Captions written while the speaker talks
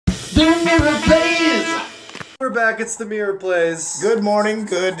The Mirror Plays! We're back, it's the Mirror Plays. Good morning,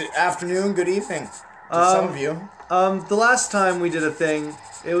 good afternoon, good evening to some of you. The last time we did a thing,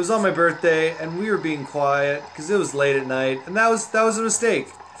 it was on my birthday, and we were being quiet, because it was late at night, and that was a mistake.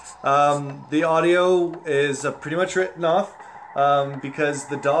 The audio is pretty much written off, because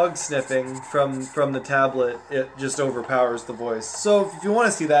the dog sniffing from the tablet, it just overpowers the voice. So if you want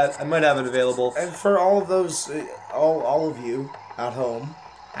to see that, I might have it available. And for all of those, all of you at home,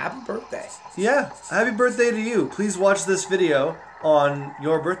 happy birthday. Yeah, happy birthday to you. Please watch this video on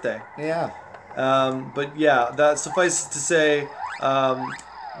your birthday. Yeah. But yeah, that suffices to say,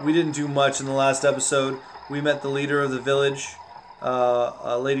 we didn't do much in the last episode. We met the leader of the village,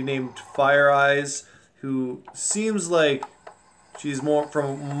 a lady named Fire Eyes, who seems like she's more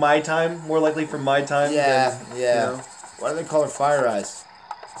from my time, more likely from my time. Yeah, than, yeah. You know. Why do they call her Fire Eyes?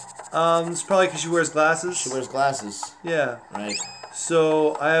 It's probably because she wears glasses. She wears glasses. Yeah. Right.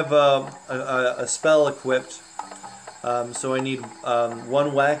 So I have a spell equipped. So I need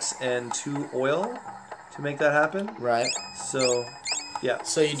 1 wax and 2 oil to make that happen. Right. So, yeah.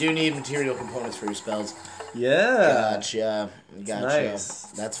 So you do need material components for your spells. Yeah. Gotcha. Nice.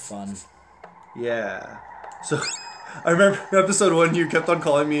 That's fun. Yeah. So I remember in episode 1 you kept on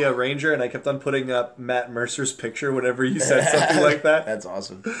calling me a ranger, and I kept on putting up Matt Mercer's picture whenever you said something like that. That's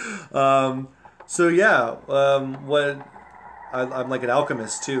awesome. So yeah. I'm like an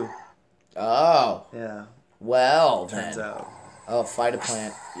alchemist too. Oh. Yeah. Well, Turns out. Oh, fight a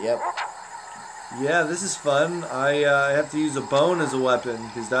plant. Yep. Yeah, this is fun. I have to use a bone as a weapon,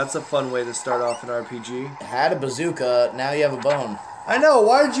 because that's a fun way to start off an RPG. Had a bazooka, now you have a bone. I know,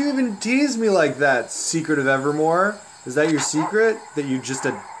 why did you even tease me like that, Secret of Evermore? Is that your secret? That you're just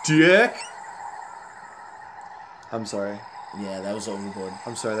a dick? I'm sorry. Yeah, that was overboard.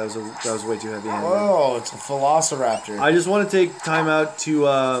 I'm sorry, that was way too heavy-handed. Whoa, it's a Velociraptor. I just want to take time out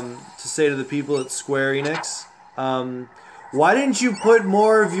to say to the people at Square Enix, why didn't you put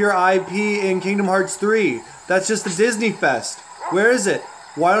more of your IP in Kingdom Hearts 3? That's just a Disney Fest. Where is it?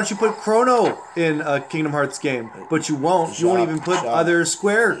 Why don't you put Chrono in a Kingdom Hearts game? But you won't. You won't even put other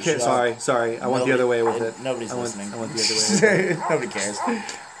Square kids. Sorry. I went the other way with it. Nobody's listening. I went the other way with it. Nobody cares.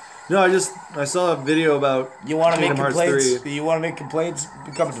 No, I saw a video about You want to make Kingdom Hearts complaints? 3. You want to make complaints?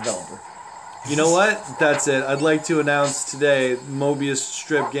 Become a developer. You know what? That's it. I'd like to announce today Mobius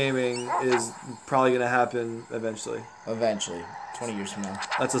Strip Gaming is probably going to happen eventually. Eventually. 20 years from now.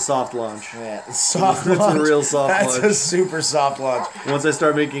 That's a soft launch. Yeah, soft launch. That's a real soft That's launch. a super soft launch. Once I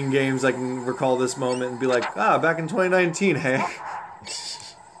start making games, I can recall this moment and be like, back in 2019, hey.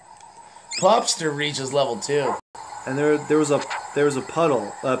 Popster reaches level 2. And there was a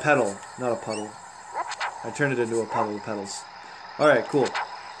pedal, not a puddle. I turned it into a puddle of petals. All right, cool.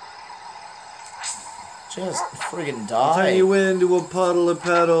 Just friggin' I'll turn die. you into a puddle of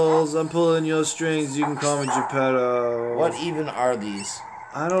petals. I'm pulling your strings. You can call me Geppetto. What even are these?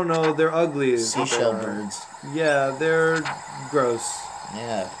 I don't know. They're ugly. Seashell birds. Yeah, they're gross.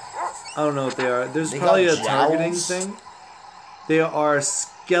 Yeah. I don't know what they are. There's They probably a got targeting jowls? thing. They are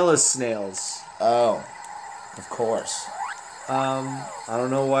skelisnails. Oh. Of course. I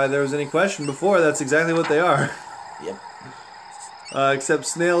don't know why there was any question before. That's exactly what they are. Yep. Except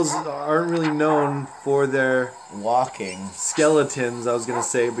snails aren't really known for their Walking. skeletons, I was going to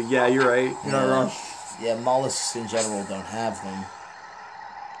say. But yeah, you're right. You're not wrong. Yeah, mollusks in general don't have them.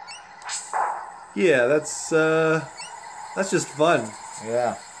 Yeah, that's just fun.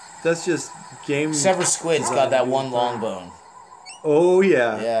 Yeah. That's just game. Sever squid's got that one long bone. Oh,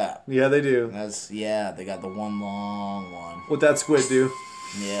 yeah. Yeah. Yeah, they do. They got the one long one. What'd that squid do?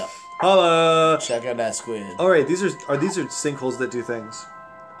 Yeah. Holla! Check out that squid. Alright, these are sinkholes that do things.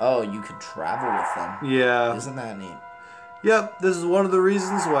 Oh, you could travel with them. Yeah. Isn't that neat? Yep, this is one of the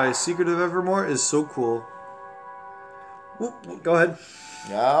reasons why Secret of Evermore is so cool. Go ahead.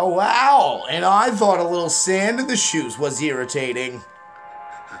 Oh, wow! And I thought a little sand in the shoes was irritating.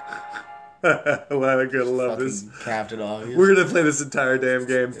 Well, I'm gonna love this. Capped it off. We're gonna play this entire damn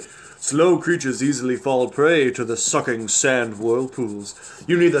game. Slow creatures easily fall prey to the sucking sand whirlpools.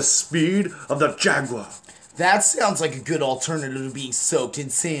 You need the speed of the jaguar. That sounds like a good alternative to being soaked in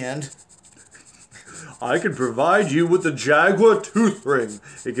sand. I can provide you with the Jaguar Tooth Ring.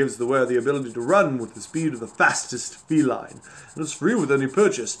 It gives the wearer the ability to run with the speed of the fastest feline. And it's free with any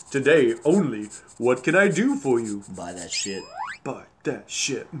purchase. Today only. What can I do for you? Buy that shit. Buy that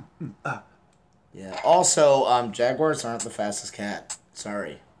shit. Yeah. Also, jaguars aren't the fastest cat.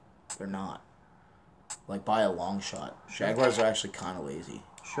 Sorry. They're not. Like, by a long shot. Jaguars are actually kind of lazy.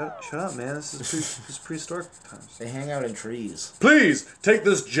 Shut up, man. This is prehistoric times. They hang out in trees. Please, take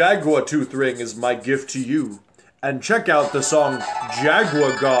this Jaguar Tooth Ring as my gift to you. and check out the song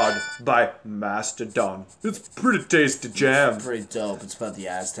Jaguar God by Mastodon. It's pretty tasty jam. It's pretty dope. It's about the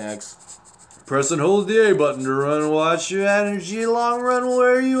Aztecs. Press and hold the A button to run. Watch your energy. Long run will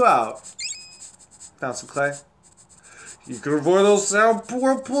wear you out. Found some clay. You can avoid those sound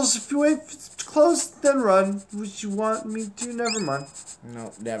whirlpools if you wait close, then run. What you want me to? Never mind.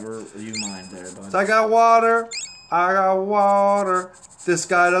 No, never you mind there, bud. So I got water. I got water. This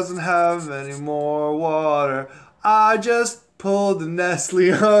guy doesn't have any more water. I just pulled the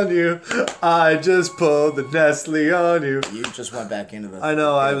Nestle on you. I just pulled the Nestle on you. You just went back into the... I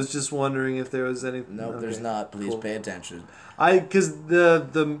know, I was just wondering if there was anything. Nope, there's not. Please pay attention. Because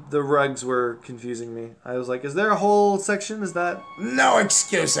the rugs were confusing me. I was like, is there a whole section? Is that... No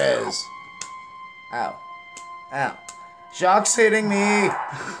excuses! Ow. Ow. Jock's hitting me!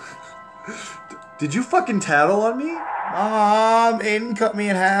 Did you fucking tattle on me? Aiden cut me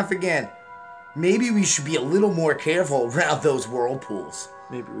in half again. Maybe we should be a little more careful around those whirlpools.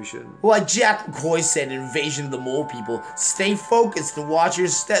 Maybe we shouldn't. Like Jack McCoy said in Invasion of the Mole People, stay focused and watch your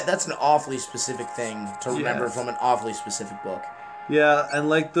step. That's an awfully specific thing to remember from an awfully specific book. Yeah, and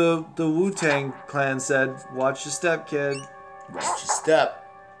like the Wu-Tang Clan said, watch your step, kid. Watch your step.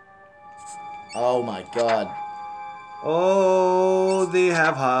 Oh my god. Oh, they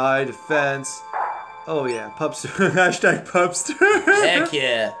have high defense. Oh yeah, Pupster. Hashtag Pupster. Heck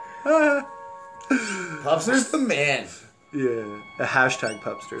yeah. Pupster's the man. Yeah, a hashtag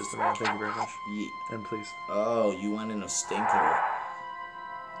Pupster is the man. Thank you very much. Yeah. And please. Oh, you went in a stinker.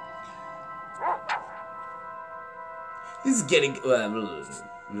 This is getting...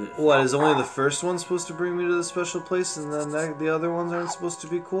 What, is only the first one supposed to bring me to the special place and then the other ones aren't supposed to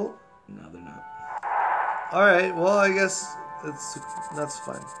be cool? No, they're not. Alright, well, I guess that's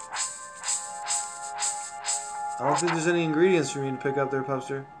fine. I don't think there's any ingredients for me to pick up there,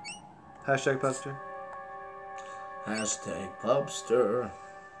 Pupster. Hashtag Pupster. Hashtag Pupster.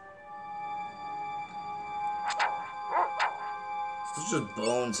 There's just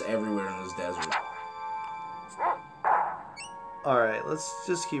bones everywhere in this desert. Alright, let's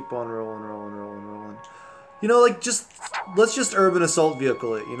just keep on rolling. You know, like, let's just urban assault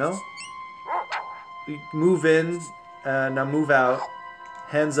vehicle it, you know? We move in, now move out.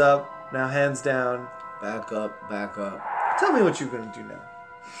 Hands up, now hands down. Back up, back up. Tell me what you're gonna do now.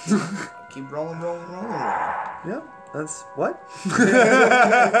 Keep rolling. Yep, that's... What?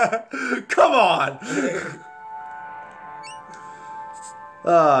 Come on!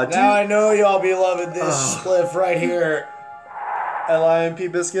 Now I know y'all be loving this spliff right here.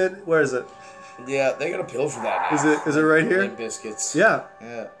 LIMP biscuit? Where is it? Yeah, they got a pill for that now. Is it right here? Limp biscuits. Yeah.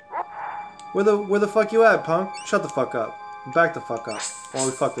 Yeah. Where the fuck you at, punk? Shut the fuck up. Back the fuck up. While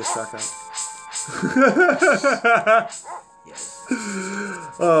we fuck this track up. Yes.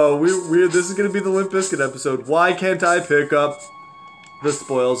 Oh, this is gonna be the Limp Bizkit episode. Why can't I pick up the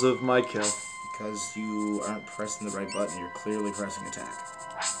spoils of my kill? Because you aren't pressing the right button. You're clearly pressing attack.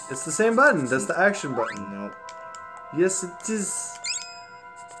 It's the same button. That's the action button. Nope. Yes, it is.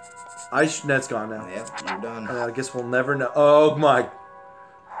 That's gone now. Yep, you're done. I guess we'll never know. Oh my.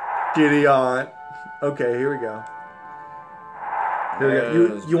 Giddy on. Okay, here we go. Here we go.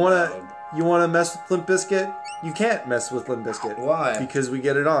 You wanna mess with Limp Bizkit? You can't mess with Limp Bizkit. Why? Because we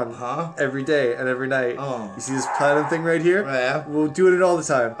get it on. Huh? Every day and every night. Oh. You see this platinum thing right here? Yeah. We're doing it all the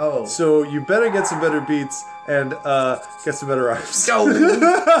time. Oh. So you better get some better beats and get some better rhymes. Go!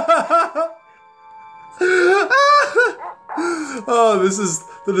 Oh,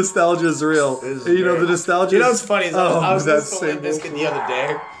 the nostalgia is real. You know, the nostalgia. You know what's funny is I was that listening to Limp Bizkit the other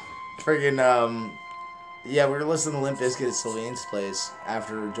day. Friggin', yeah, we were listening to Limp Bizkit at Sylvain's place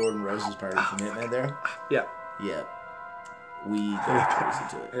after Jordan Rose's party commitment there. Yeah. Yeah. We got to listen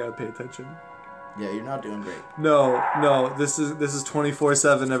to it. I gotta pay attention. Yeah, you're not doing great. No, this is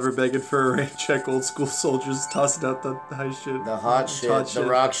 24/7 ever begging for a rain check. Old school soldiers tossing out the high shit, The hot shit, the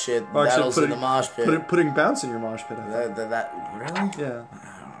rock shit, battles in the mosh pit. putting bounce in your mosh pit. I thought. That really? Yeah,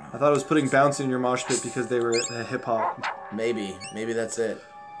 I thought it was putting bounce in your mosh pit because they were hip hop. Maybe that's it.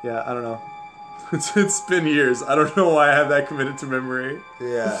 Yeah, I don't know. It's been years. I don't know why I have that committed to memory.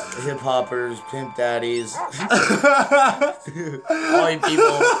 Yeah, hip hoppers, pimp daddies, all you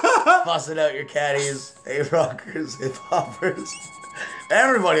people busting out your caddies, rockers, hip hoppers,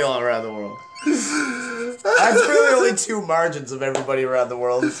 everybody all around the world. That's really only two margins of everybody around the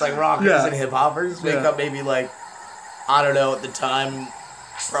world. It's like rockers and hip hoppers make up maybe like, I don't know, at the time,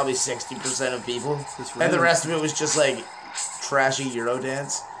 probably 60% of people, and the rest of it was just like trashy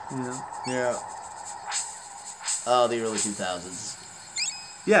Eurodance. Yeah. Oh, the early 2000s.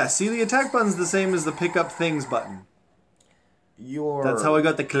 Yeah, see, the attack button's the same as the pick up things button. That's how I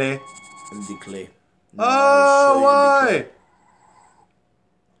got the clay. The clay. No, Oh, why?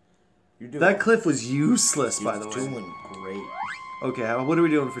 You're doing, That cliff was useless, by the way. You're doing great. Okay, what are we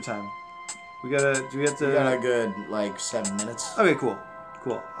doing for time? Do we have to... We got a good, like, 7 minutes. Okay, cool.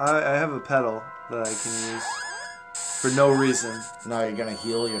 Cool. I have a pedal that I can use for no reason. Now you're gonna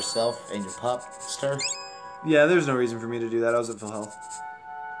heal yourself and your pup, stir? Yeah, there's no reason for me to do that. I was at full health.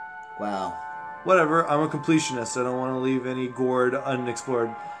 Wow. Whatever, I'm a completionist. I don't want to leave any gourd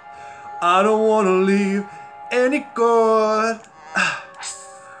unexplored. I don't want to leave any gourd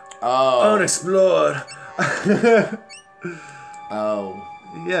unexplored. Oh.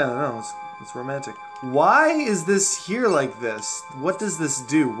 Yeah, no, it's romantic. Why is this here like this? What does this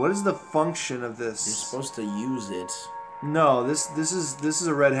do? What is the function of this? You're supposed to use it. No, this is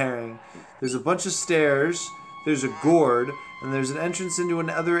a red herring. There's a bunch of stairs, there's a gourd, and there's an entrance into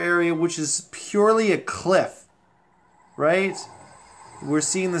another area which is purely a cliff. Right? We're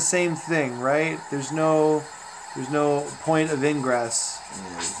seeing the same thing, right? There's no point of ingress. No,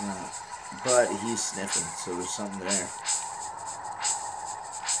 he's not. But he's sniffing, so there's something there.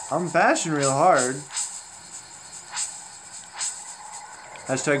 I'm bashing real hard.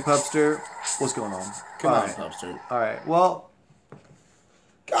 Hashtag Pupster. What's going on? Come on, Pupster. Alright, well...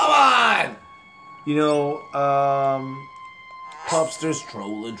 Come on! You know, Pupster's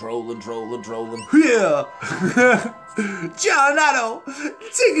trolling. Yeah! John Otto!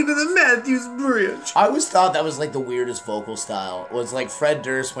 Taken to the Matthews Bridge! I always thought that was like the weirdest vocal style. It was like Fred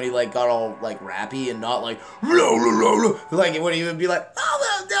Durst when he like got all like rappy and not like like when he would be like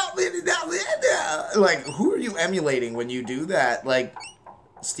like who are you emulating when you do that? Like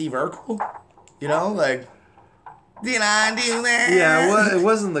Steve Urkel? You know, like did I do that? Yeah, it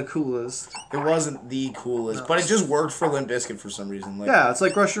wasn't the coolest. It wasn't the coolest, but it just worked for Limp Bizkit for some reason. Like, yeah, it's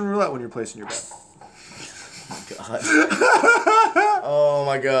like Russian roulette when you're placing your bet. God. Oh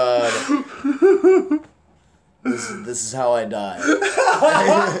my God. This is how I die.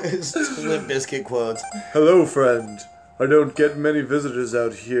 It's Limp Bizkit quotes. Hello, friend. I don't get many visitors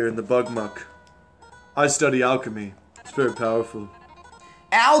out here in the bug muck. I study alchemy. It's very powerful.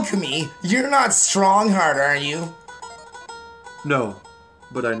 Alchemy? You're not Strongheart, are you? No,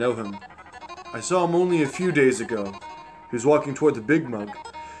 but I know him. I saw him only a few days ago. He was walking toward the big mug.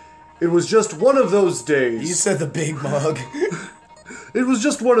 It was just one of those days. You said the big mug. It was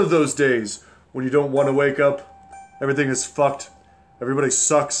just one of those days when you don't want to wake up. Everything is fucked. Everybody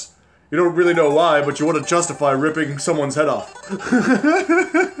sucks. You don't really know why, but you want to justify ripping someone's head off.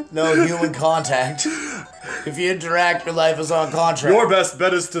 No human contact. If you interact, your life is on contract. Your best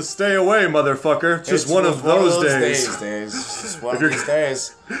bet is to stay away, motherfucker. Just one of those days. Just one of these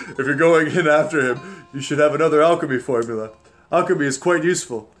days. If you're going in after him, you should have another alchemy formula. Alchemy is quite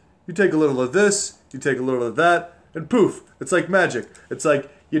useful. You take a little of this, you take a little of that, and poof, it's like magic. It's like,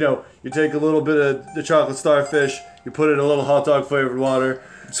 you know, you take a little bit of the chocolate starfish, you put it in a little hot dog flavored water.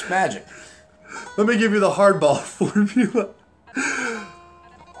 It's magic. Let me give you the hardball formula.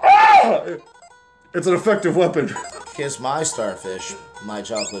 It's an effective weapon. Kiss my starfish. My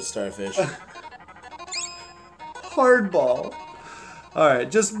chocolate starfish. Hardball. Alright,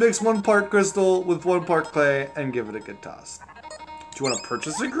 just mix 1 part crystal with 1 part clay and give it a good toss. Do you want to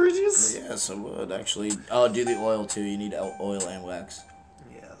purchase ingredients? Yes, I would, actually. Oh, do the oil, too. You need oil and wax.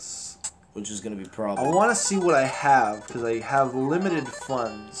 Yes. Which is going to be a I problem. want to see what I have, because I have limited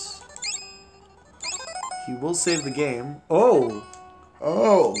funds. He will save the game. Oh!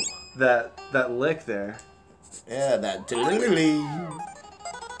 Oh! That lick there. Yeah, that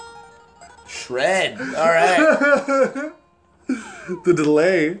shred. Alright. The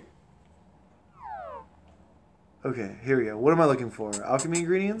delay. Okay, here we go. What am I looking for? Alchemy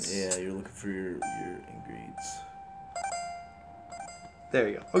ingredients? Yeah, you're looking for your ingredients. There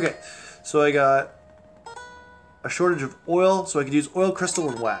you go. Okay, so I got a shortage of oil, so I could use oil, crystal,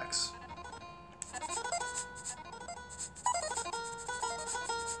 and wax.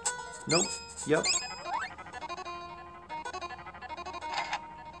 Nope. Yep.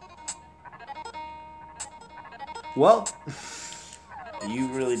 Well. You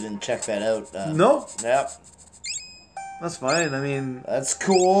really didn't check that out. Nope. Yep. That's fine. I mean. That's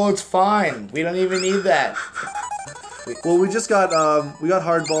cool. It's fine. We don't even need that. Well, we just got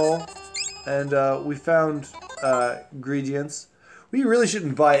hardball, and we found ingredients. We really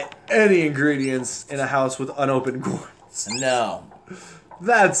shouldn't buy any ingredients in a house with unopened gourds. No.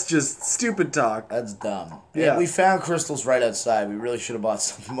 That's just stupid talk. That's dumb. Yeah. And we found crystals right outside. We really should have bought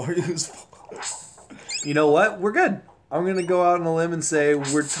something more useful. You know what? We're good. I'm going to go out on a limb and say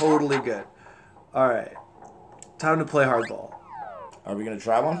we're totally good. Alright. Time to play hardball. Are we going to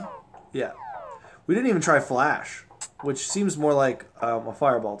try one? Yeah. We didn't even try flash, which seems more like a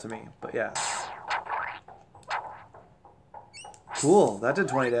fireball to me, but yeah. Cool. That did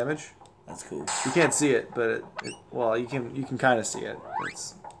 20 damage. That's cool. You can't see it, but well, you can kind of see it.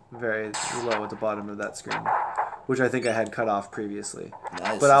 It's very low at the bottom of that screen, which I think I had cut off previously.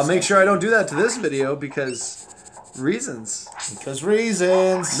 Nice. But I'll make sure I don't do that to this video because reasons. Because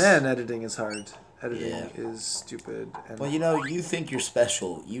reasons. Man, editing is hard. Editing is stupid. And Well, you know, you think you're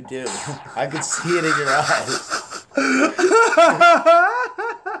special. You do. I could see it in your eyes.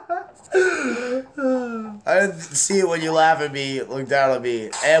 I see it when you laugh at me, look down at me,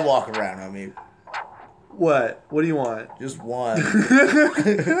 and walk around on me. What? What do you want? Just one.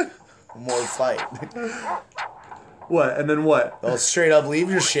 More fight. What? And then what? I'll straight up leave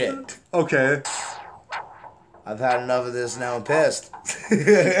your shit. Okay. I've had enough of this, now I'm pissed.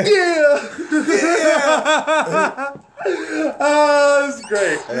 Yeah! Oh, this is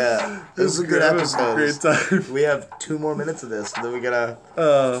great. Yeah. This is a good episode. Great time. We have 2 more minutes of this, and then we gotta...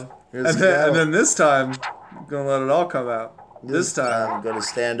 And then this time, I'm gonna let it all come out. This time, I'm gonna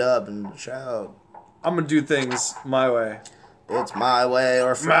stand up and shout. I'm gonna do things my way. It's my way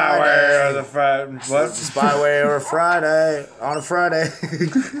or Friday. My way or the Friday. What? It's my way or Friday. On a Friday.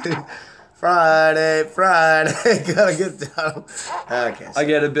 Friday. Gotta get down. Okay. I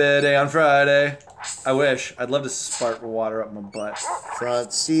get a bidet on Friday. I wish. I'd love to spark water up my butt.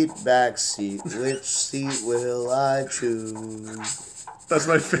 Front seat, back seat. Which seat will I choose? That's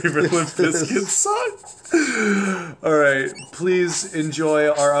my favorite Limp Bizkit song. Alright, please enjoy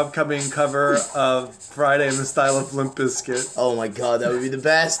our upcoming cover of Friday in the style of Limp Bizkit. Oh my god, that would be the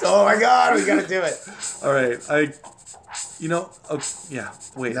best. Oh my god, we gotta do it. Alright, yeah,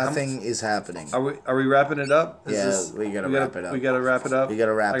 wait. Nothing is happening. Are we wrapping it up? We gotta wrap it up. We gotta wrap it up? We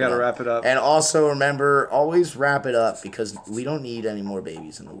gotta wrap it up. I gotta wrap it up. And also remember, always wrap it up because we don't need any more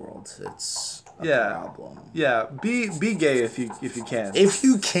babies in the world. It's a problem. Yeah, be gay if you can. If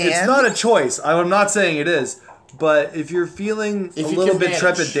you can. It's not a choice. I'm not saying it is. But if you're feeling a little bit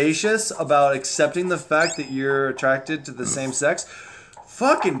trepidatious about accepting the fact that you're attracted to the same sex,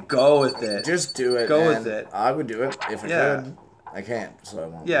 fucking go with it. Just do it. Go with it. I would do it if I could. I can't, so I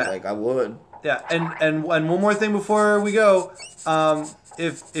won't. Yeah. Like I would. Yeah, and one more thing before we go.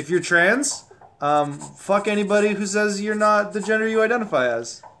 If you're trans, fuck anybody who says you're not the gender you identify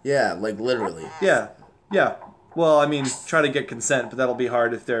as. Yeah, like literally. Yeah. Well, I mean, try to get consent, but that'll be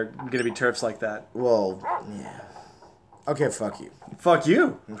hard if they're gonna be turfs like that. Well, yeah. Okay, fuck you. Fuck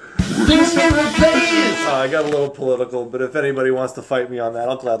you. I got a little political, but if anybody wants to fight me on that,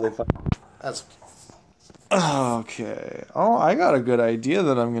 I'll gladly fight. That's okay. Oh, I got a good idea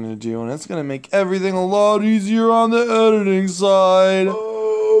that I'm gonna do, and it's gonna make everything a lot easier on the editing side.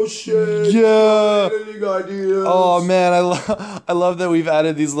 Oh shit! Yeah. Editing ideas. Oh man, I love that we've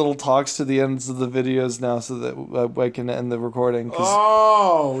added these little talks to the ends of the videos now, so that I can end the recording.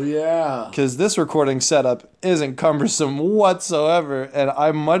 Oh yeah. Because this recording setup isn't cumbersome whatsoever, and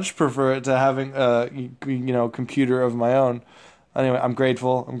I much prefer it to having a computer of my own. Anyway, I'm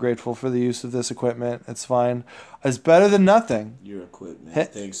grateful. I'm grateful for the use of this equipment. It's fine. It's better than nothing. Your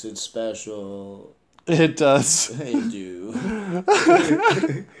equipment thinks it's special. It does. They do.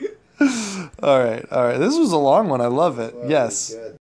 All right. This was a long one. I love it. Well, yes.